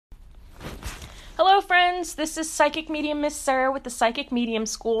Hello friends, this is Psychic Medium Miss Sarah with the Psychic Medium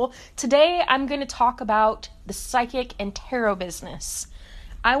School. Today I'm going to talk about the psychic and tarot business.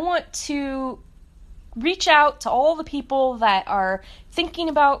 I want to reach out to all the people that are thinking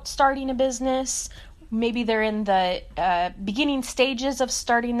about starting a business. Maybe they're in the beginning stages of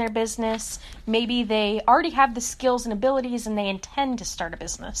starting their business. Maybe they already have the skills and abilities and they intend to start a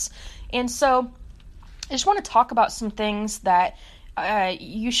business. And so I just want to talk about some things that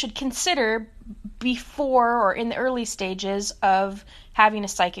you should consider before or in the early stages of having a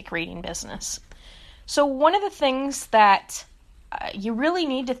psychic reading business. So one of the things that you really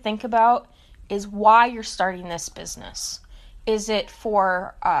need to think about is why you're starting this business. Is it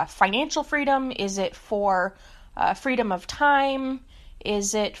for financial freedom? Is it for freedom of time?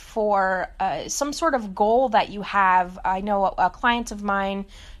 Is it for some sort of goal that you have? I know a client of mine,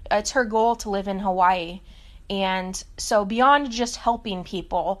 it's her goal to live in Hawaii. And so beyond just helping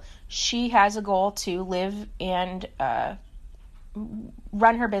people, she has a goal to live and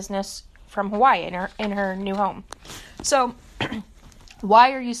run her business from Hawaii in her new home. So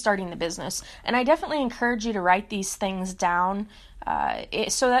why are you starting the business? And I definitely encourage you to write these things down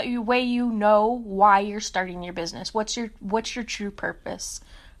so that you know why you're starting your business. What's your true purpose?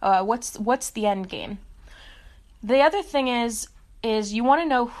 What's the end game? The other thing is you want to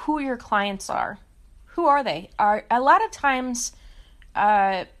know who your clients are. Who are they? A lot of times,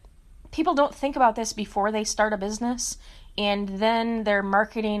 people don't think about this before they start a business, and then their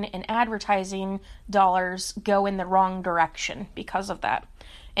marketing and advertising dollars go in the wrong direction because of that.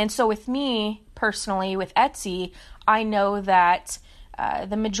 And so with me, personally, with Etsy, I know that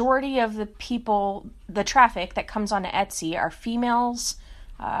the majority of the traffic that comes onto Etsy are females,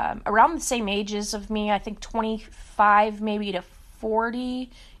 around the same ages of me. I think 25 maybe to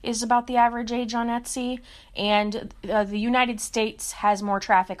 40 is about the average age on Etsy, and the United States has more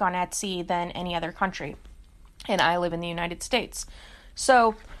traffic on Etsy than any other country, and I live in the United States.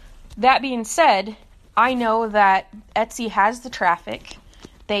 So that being said, I know that Etsy has the traffic.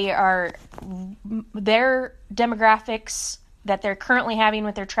 Their demographics that they're currently having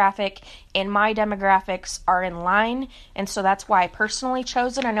with their traffic and my demographics are in line, and so that's why I personally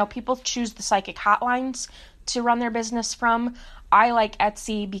chose it. I know people choose the psychic hotlines to run their business from. I like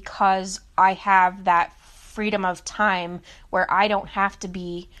Etsy because I have that freedom of time where I don't have to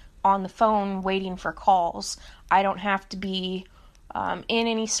be on the phone waiting for calls. I don't have to be in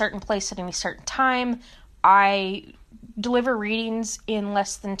any certain place at any certain time. I deliver readings in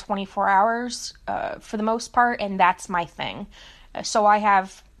less than 24 hours for the most part, and that's my thing. So I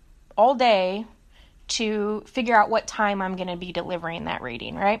have all day to figure out what time I'm going to be delivering that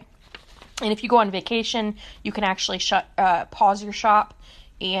reading, right? And if you go on vacation, you can actually pause your shop,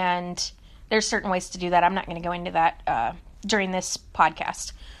 and there's certain ways to do that. I'm not going to go into that during this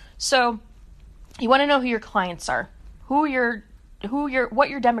podcast. So you want to know who your clients are, what your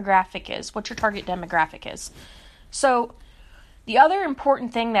demographic is, what your target demographic is. So the other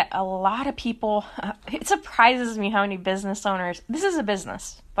important thing that a lot of people, it surprises me how many business owners, this is a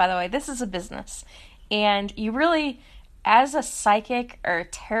business, by the way, this is a business, and you really, as a psychic or a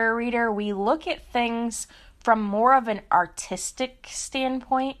tarot reader, we look at things from more of an artistic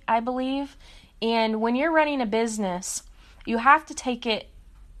standpoint, I believe. And when you're running a business, you have to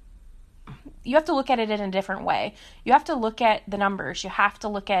look at it in a different way. You have to look at the numbers. You have to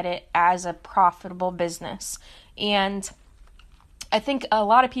look at it as a profitable business. And I think a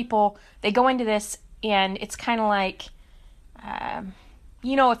lot of people, they go into this and it's kind of like,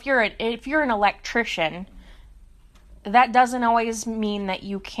 if you're an electrician, that doesn't always mean that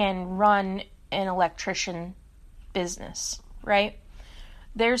you can run an electrician business, right?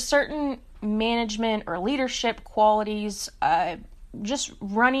 There's certain management or leadership qualities, just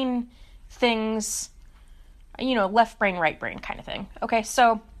running things, left brain, right brain kind of thing. Okay,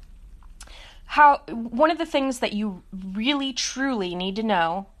 so one of the things that you really truly need to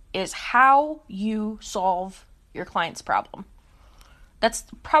know is how you solve your client's problem. That's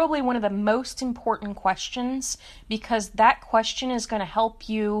probably one of the most important questions, because that question is going to help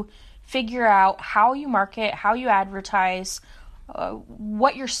you figure out how you market, how you advertise,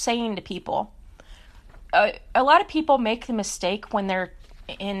 what you're saying to people. A lot of people make the mistake when they're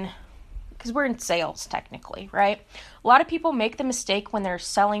because we're in sales technically, right? A lot of people make the mistake when they're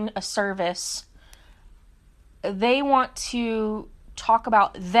selling a service. They want to talk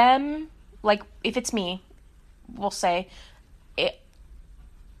about them, like if it's me, we'll say,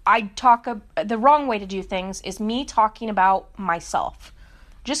 the wrong way to do things is me talking about myself,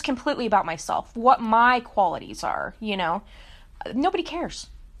 just completely about myself, what my qualities are, Nobody cares.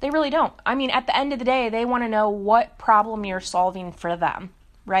 They really don't. I mean, at the end of the day, they want to know what problem you're solving for them,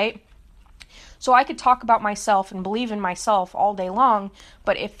 right? So I could talk about myself and believe in myself all day long,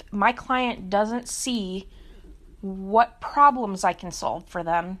 but if my client doesn't see what problems I can solve for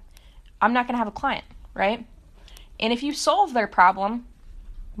them, I'm not going to have a client, right? And if you solve their problem,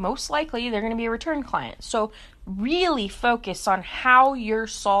 most likely they're going to be a return client. So really focus on how you're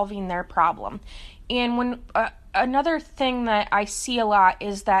solving their problem. And when another thing that I see a lot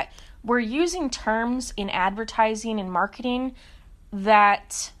is that we're using terms in advertising and marketing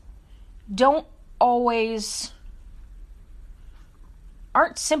that don't always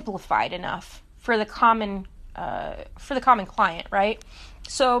aren't simplified enough for the common client, right?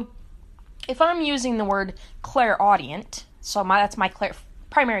 So if I'm using the word clairaudient, so that's my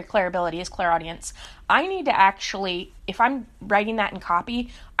primary clairability is clairaudience, I need to actually, if I'm writing that in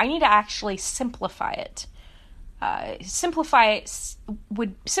copy, I need to actually simplify it. Simplifying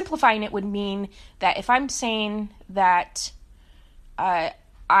it would mean that if I'm saying that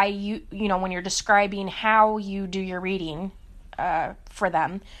when you're describing how you do your reading for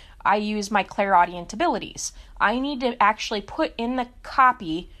them, I use my clairaudient abilities. I need to actually put in the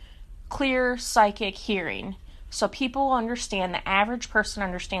copy clear psychic hearing, so people understand, the average person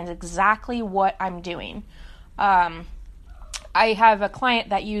understands exactly what I'm doing. I have a client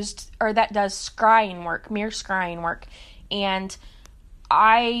that does scrying work, mere scrying work, and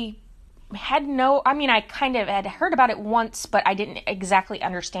I kind of had heard about it once, but I didn't exactly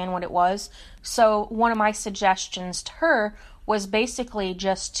understand what it was. So one of my suggestions to her was basically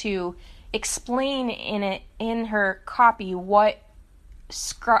just to explain in her copy what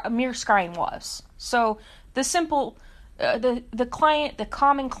mere scrying was. So the simple, the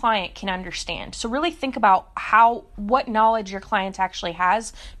common client can understand. So really think about what knowledge your client actually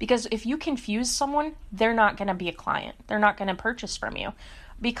has, because if you confuse someone, they're not going to be a client. They're not going to purchase from you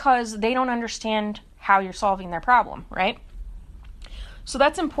because they don't understand how you're solving their problem, right? So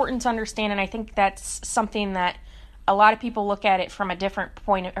that's important to understand, and I think that's something that a lot of people look at it from a different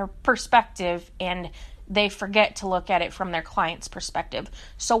point or perspective, and they forget to look at it from their client's perspective.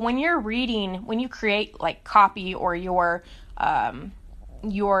 So when you create like copy or your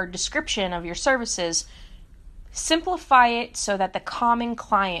description of your services, simplify it so that the common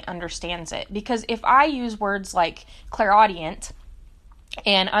client understands it. Because if I use words like clairaudient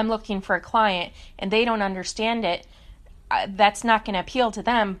and I'm looking for a client and they don't understand it, that's not going to appeal to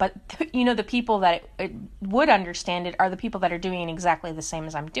them. But the people that it would understand it are the people that are doing exactly the same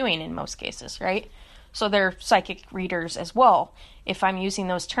as I'm doing in most cases, right? So they're psychic readers as well. If I'm using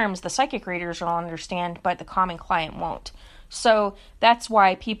those terms, the psychic readers will understand, but the common client won't. So that's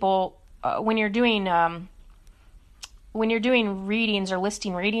why people, when you're doing readings or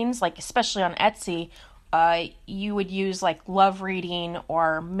listing readings, like especially on Etsy, you would use like love reading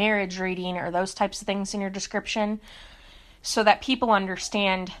or marriage reading or those types of things in your description, so that people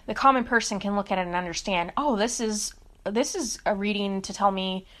understand. The common person can look at it and understand, oh, this is a reading to tell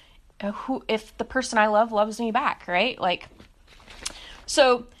me if the person I love loves me back, right?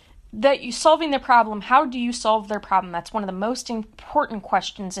 So that you solving their problem, how do you solve their problem? That's one of the most important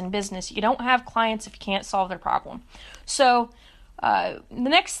questions in business. You don't have clients if you can't solve their problem. So the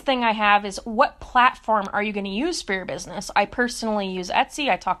next thing I have is, what platform are you going to use for your business? I personally use Etsy.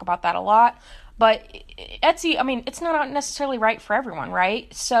 I talk about that a lot. But Etsy, it's not necessarily right for everyone,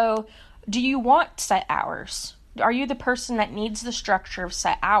 right? So do you want set hours? Are you the person that needs the structure of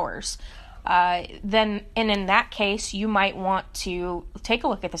set hours? Then in that case, you might want to take a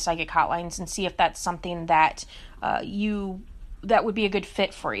look at the psychic hotlines and see if that's something that that would be a good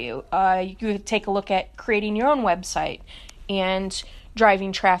fit for you. You could take a look at creating your own website and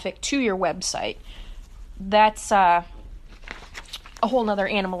driving traffic to your website. That's a whole nother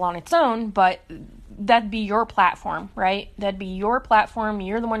animal on its own, but that'd be your platform, right? That'd be your platform.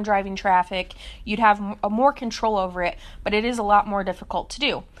 You're the one driving traffic. You'd have more control over it, but it is a lot more difficult to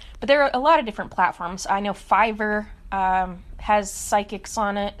do. But there are a lot of different platforms. I know Fiverr has psychics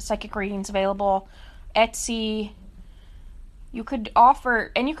on it, psychic readings available. Etsy. You could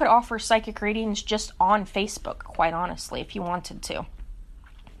offer psychic readings just on Facebook, quite honestly, if you wanted to.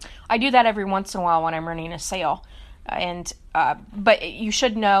 I do that every once in a while when I'm running a sale. But you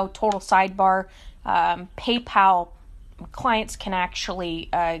should know, total sidebar, PayPal clients can actually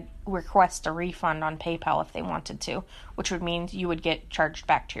request a refund on PayPal if they wanted to, which would mean you would get charged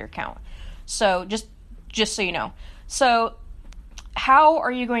back to your account. So just so you know. So how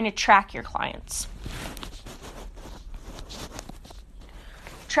are you going to track your clients?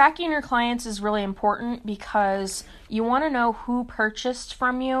 Tracking your clients is really important because you want to know who purchased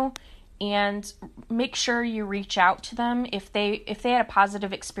from you and make sure you reach out to them if they had a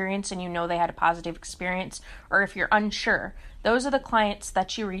positive experience and you know they had a positive experience, or if you're unsure. Those are the clients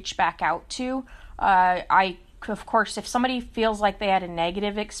that you reach back out to. Of course, if somebody feels like they had a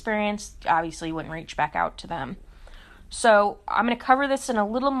negative experience, obviously you wouldn't reach back out to them. So I'm going to cover this in a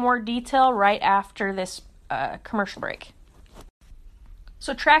little more detail right after this commercial break.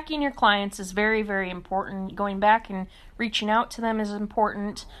 So tracking your clients is very, very important. Going back and reaching out to them is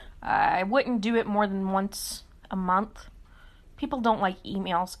important. I wouldn't do it more than once a month. People don't like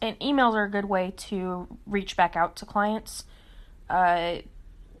emails, and emails are a good way to reach back out to clients.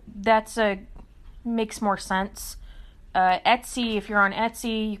 Makes more sense. Etsy, if you're on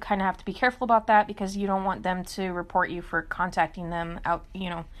Etsy, you kind of have to be careful about that because you don't want them to report you for contacting them out,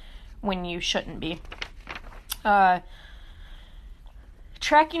 when you shouldn't be.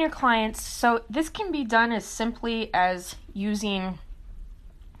 Tracking your clients. So this can be done as simply as using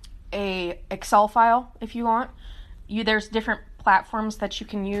a Excel file if you want. There's different platforms that you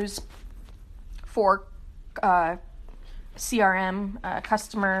can use for CRM,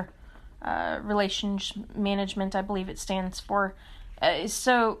 customer relations management, I believe it stands for.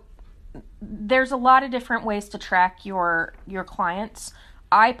 So there's a lot of different ways to track your clients.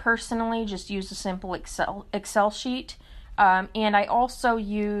 I personally just use a simple Excel sheet, and I also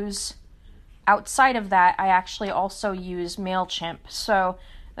use, outside of that, I actually also use MailChimp. So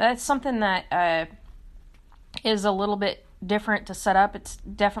that's something that is a little bit different to set up. It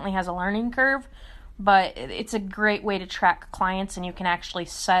definitely has a learning curve, but it's a great way to track clients, and you can actually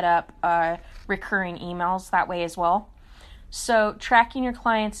set up recurring emails that way as well. So tracking your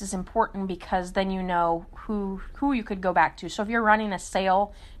clients is important because then you know who you could go back to. So if you're running a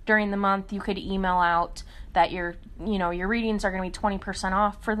sale during the month, you could email out that your readings are going to be 20%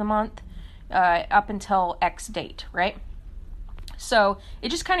 off for the month up until X date, right? So it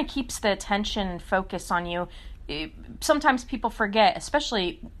just kind of keeps the attention and focus on you. Sometimes people forget,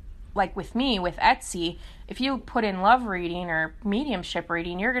 especially like with me, with Etsy, if you put in love reading or mediumship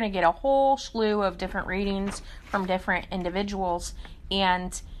reading, you're going to get a whole slew of different readings from different individuals,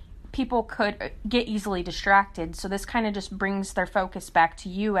 and people could get easily distracted. So this kind of just brings their focus back to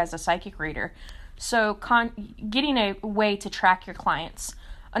you as a psychic reader. So getting a way to track your clients.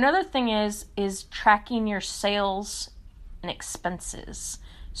 Another thing is tracking your sales and expenses.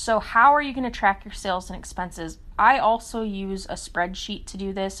 So how are you going to track your sales and expenses? I also use a spreadsheet to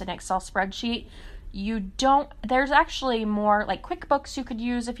do this, an Excel spreadsheet. There's actually more like QuickBooks you could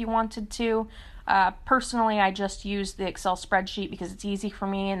use if you wanted to. Personally, I just use the Excel spreadsheet because it's easy for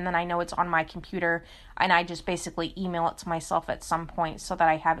me, and then I know it's on my computer, and I just basically email it to myself at some point so that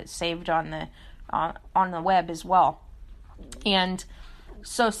I have it saved on the web as well. And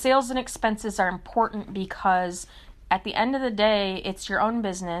so sales and expenses are important because at the end of the day, it's your own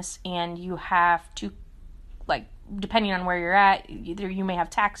business, and you have to, depending on where you're at, either you may have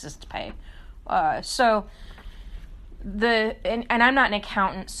taxes to pay. And I'm not an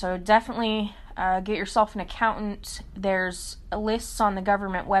accountant, so definitely get yourself an accountant. There's lists on the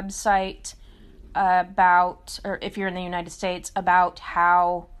government website about, or if you're in the United States, about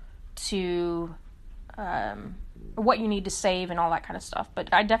how to, what you need to save and all that kind of stuff.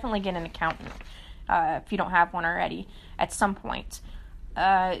 But I definitely get an accountant if you don't have one already at some point.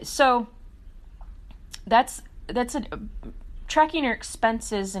 So tracking your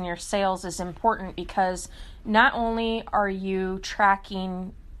expenses and your sales is important because not only are you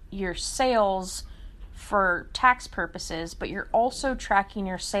tracking your sales for tax purposes, but you're also tracking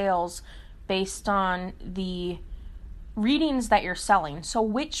your sales based on the readings that you're selling. So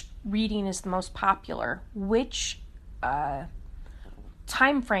which reading is the most popular? Which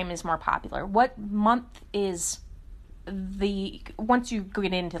time frame is more popular? What month is once you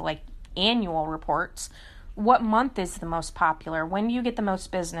get into annual reports, what month is the most popular? When do you get the most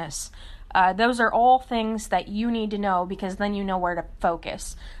business? Those are all things that you need to know because then you know where to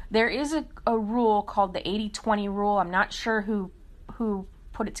focus. There is a rule called the 80-20 rule. I'm not sure who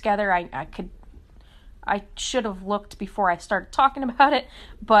put it together. I should have looked before I started talking about it,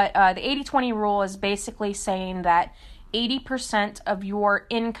 but the 80-20 rule is basically saying that 80% of your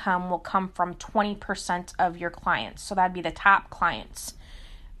income will come from 20% of your clients. So that'd be the top clients.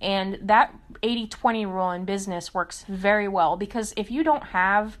 And that 80-20 rule in business works very well because if you don't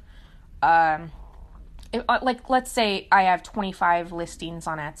have, let's say I have 25 listings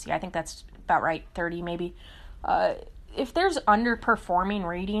on Etsy. I think that's about right, 30 maybe. If there's underperforming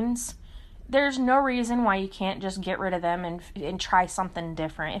readings, there's no reason why you can't just get rid of them and try something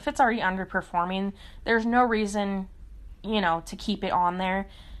different. If it's already underperforming, there's no reason, to keep it on there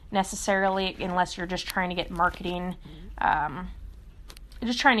necessarily unless you're just trying to get marketing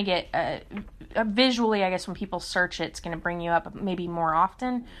just trying to get visually, I guess when people search it, it's going to bring you up maybe more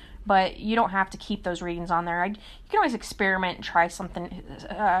often, but you don't have to keep those readings on there. You can always experiment and try something,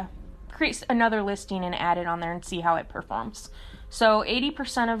 create another listing and add it on there and see how it performs. So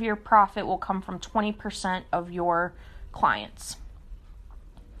 80% of your profit will come from 20% of your clients.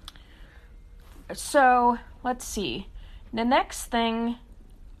 So let's see. The next thing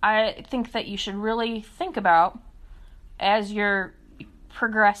I think that you should really think about as you're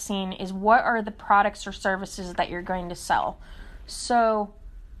progressing is what are the products or services that you're going to sell. So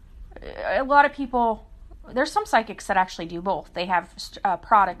a lot of people, there's some psychics that actually do both. They have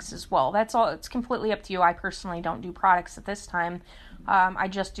products as well. That's all. It's completely up to you. I personally don't do products at this time. I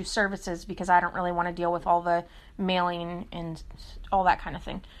just do services because I don't really want to deal with all the mailing and all that kind of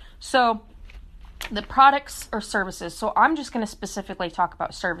thing. So the products or services. So I'm just going to specifically talk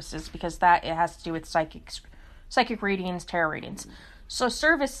about services because that it has to do with psychic readings, tarot readings. So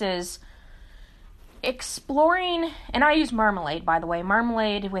services, exploring, and I use Marmalade, by the way.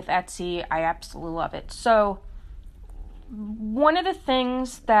 Marmalade with Etsy, I absolutely love it. So one of the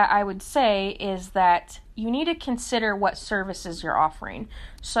things that I would say is that you need to consider what services you're offering.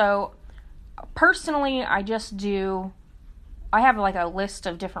 So personally, I have like a list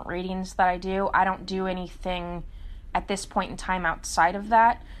of different readings that I do. I don't do anything at this point in time outside of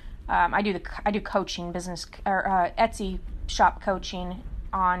that. I do coaching, business, or Etsy shop coaching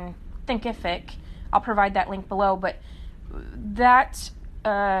on Thinkific. I'll provide that link below, but that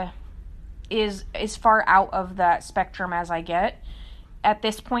is as far out of that spectrum as I get at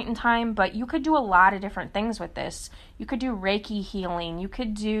this point in time. But you could do a lot of different things with this. You could do Reiki healing. You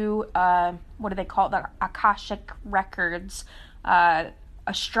could do what do they call it? The Akashic records,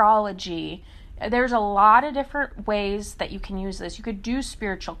 astrology. There's a lot of different ways that you can use this. You could do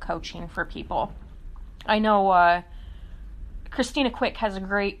spiritual coaching for people. I know Christina Quick has a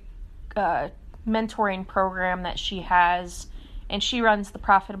great mentoring program that she has, and she runs the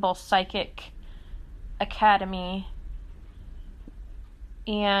Profitable Psychic Academy,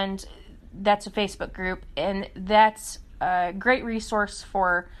 and that's a Facebook group, and that's a great resource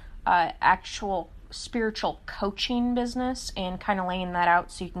for actual spiritual coaching business and kind of laying that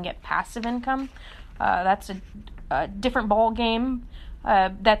out so you can get passive income. That's a different ball game.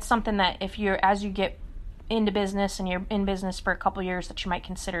 That's something that as you get into business and you're in business for a couple years that you might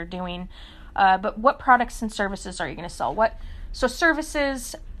consider doing. But what products and services are you going to sell? So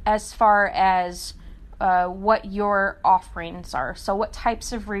services as far as what your offerings are. So what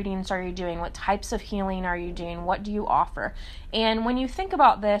types of readings are you doing? What types of healing are you doing? What do you offer? And when you think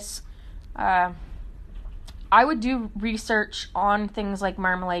about this, I would do research on things like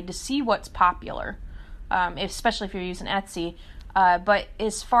Marmalade to see what's popular, especially if you're using Etsy. But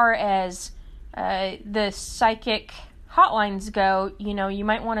as far as the psychic hotlines go, you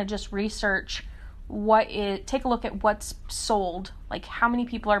might want to just research take a look at what's sold, like how many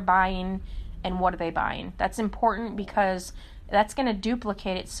people are buying and what are they buying. That's important because that's going to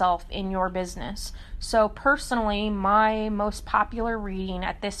duplicate itself in your business. So personally, my most popular reading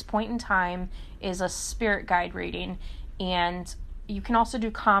at this point in time is a spirit guide reading, and you can also do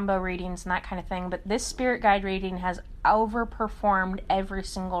combo readings and that kind of thing, but this spirit guide reading has overperformed every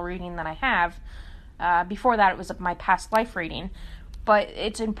single reading that I have. Before that, it was my past life reading. But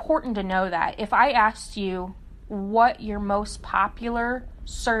it's important to know that. If I asked you what your most popular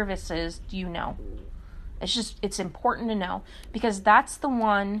service is, do you know? It's important to know, because that's the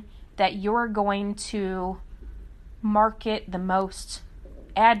one that you're going to market the most,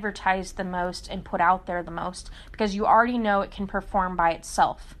 advertise the most, and put out there the most, because you already know it can perform by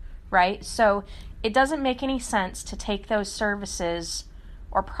itself, right? So it doesn't make any sense to take those services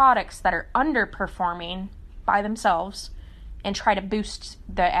or products that are underperforming by themselves and try to boost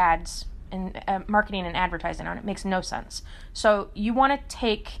the ads and marketing and advertising on it. It makes no sense. So you want to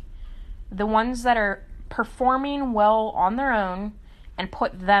take the ones that are performing well on their own and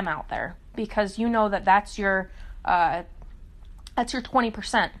put them out there, because you know that's your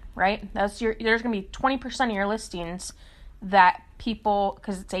 20%, right? There's going to be 20% of your listings that people,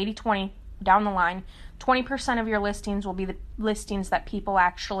 because it's 80-20 down the line, 20% of your listings will be the listings that people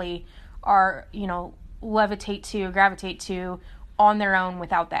actually are, gravitate to on their own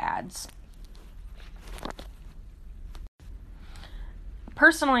without the ads.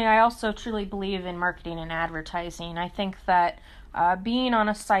 Personally, I also truly believe in marketing and advertising. I think that being on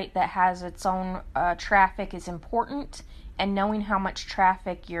a site that has its own traffic is important, and knowing how much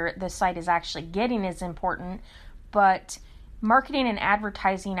traffic the site is actually getting is important, but marketing and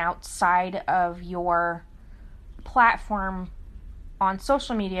advertising outside of your platform on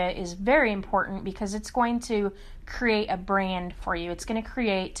social media is very important because it's going to create a brand for you. It's going to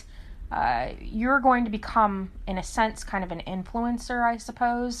create, you're going to become, in a sense, kind of an influencer, I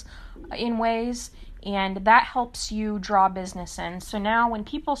suppose, in ways, and that helps you draw business in. So now when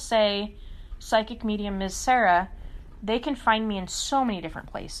people say, Psychic Medium Ms. Sarah, they can find me in so many different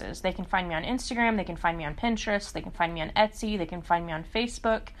places. They can find me on Instagram, they can find me on Pinterest, they can find me on Etsy, they can find me on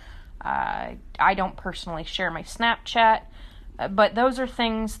Facebook. I don't personally share my Snapchat, but those are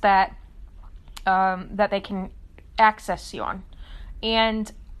things that that they can access you on.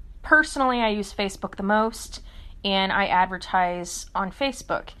 And personally, I use Facebook the most, and I advertise on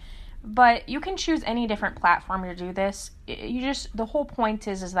Facebook. But you can choose any different platform to do this. The whole point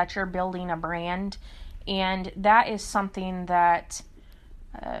is that you're building a brand, and that is something that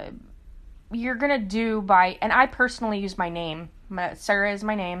you're gonna do by. And I personally use my name. Sarah is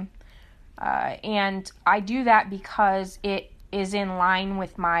my name, and I do that because it is in line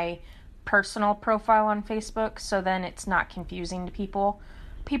with my personal profile on Facebook. So then it's not confusing to people.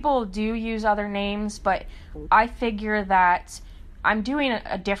 People do use other names, but I figure that I'm doing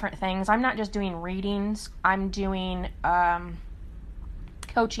a different things. I'm not just doing readings. I'm doing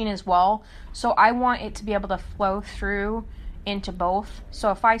coaching as well. So I want it to be able to flow through into both.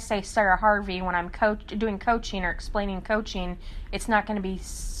 So if I say Sarah Harvey when I'm doing coaching or explaining coaching, it's not going to be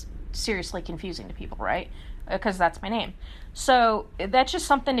seriously confusing to people, right? Because that's my name. So that's just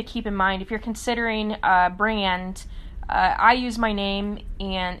something to keep in mind. If you're considering a brand, I use my name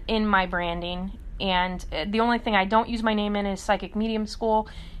in my branding. And the only thing I don't use my name in is Psychic Medium School.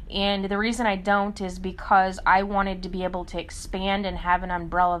 And the reason I don't is because I wanted to be able to expand and have an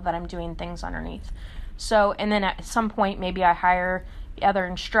umbrella that I'm doing things underneath. So, and then at some point, maybe I hire other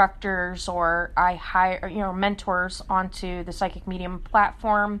instructors or I hire, mentors onto the Psychic Medium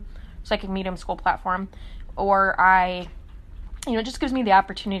platform, Psychic Medium School platform, or it just gives me the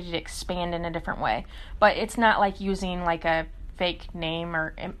opportunity to expand in a different way. But it's not like using like a fake name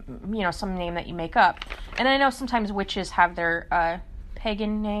or some name that you make up. And I know sometimes witches have their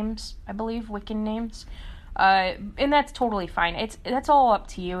pagan names, I believe, Wiccan names, and that's totally fine. That's all up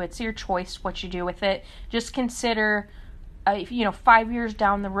to you. It's your choice what you do with it. Just consider 5 years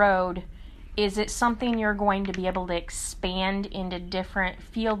down the road, is it something you're going to be able to expand into different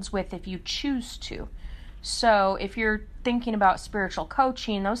fields with if you choose to? So if you're thinking about spiritual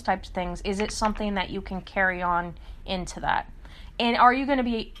coaching, those types of things, is it something that you can carry on into that? And are you going to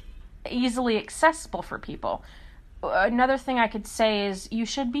be easily accessible for people? Another thing I could say is you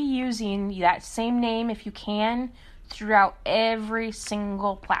should be using that same name, if you can, throughout every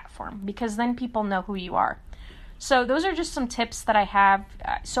single platform, because then people know who you are. So those are just some tips that I have.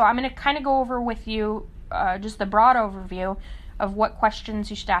 So I'm going to kind of go over with you just the broad overview of what questions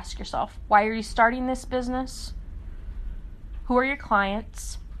you should ask yourself. Why are you starting this business? Who are your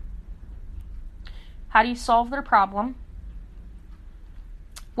clients? How do you solve their problem?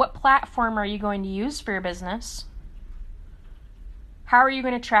 What platform are you going to use for your business? How are you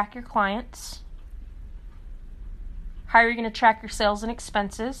going to track your clients? How are you going to track your sales and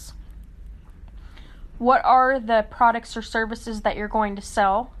expenses? What are the products or services that you're going to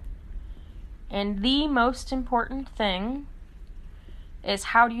sell? And the most important thing is,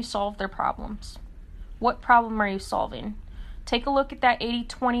 how do you solve their problems? What problem are you solving? Take a look at that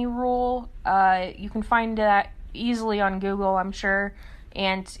 80-20 rule. You can find that easily on Google, I'm sure,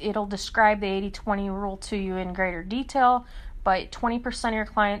 and it'll describe the 80-20 rule to you in greater detail. But 20% of your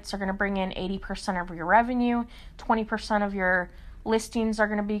clients are going to bring in 80% of your revenue. 20% of your listings are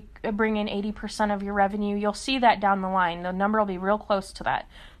going to bring in 80% of your revenue. You'll see that down the line. The number will be real close to that.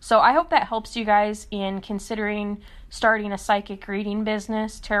 So I hope that helps you guys in considering starting a psychic reading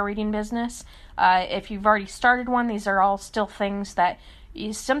business, tarot reading business. If you've already started one, these are all still things that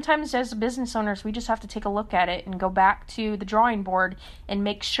sometimes as business owners, we just have to take a look at it and go back to the drawing board and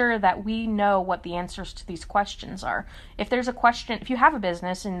make sure that we know what the answers to these questions are. If there's a question, if you have a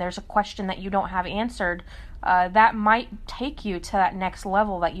business and there's a question that you don't have answered, that might take you to that next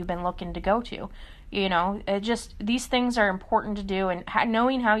level that you've been looking to go to. These things are important to do, and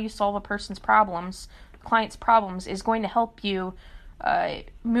knowing how you solve a person's problems, client's problems, is going to help you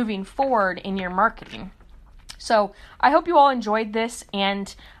moving forward in your marketing. So I hope you all enjoyed this,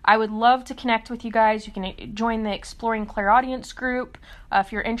 and I would love to connect with you guys. You can join the Exploring Clairaudience group.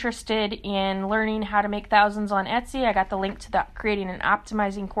 If you're interested in learning how to make thousands on Etsy, I got the link to the Creating and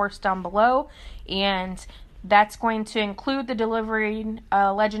Optimizing course down below, and that's going to include the delivering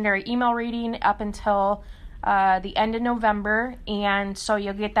legendary email reading up until the end of November. And so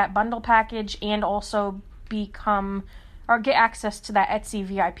you'll get that bundle package and also or get access to that Etsy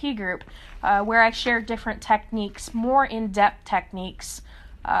VIP group, where I share different techniques, more in-depth techniques,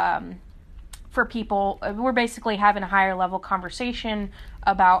 for people. We're basically having a higher level conversation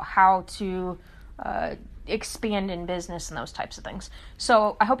about how to expand in business and those types of things.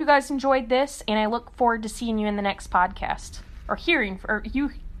 So I hope you guys enjoyed this, and I look forward to seeing you in the next podcast, or hearing, or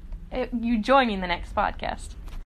you joining the next podcast.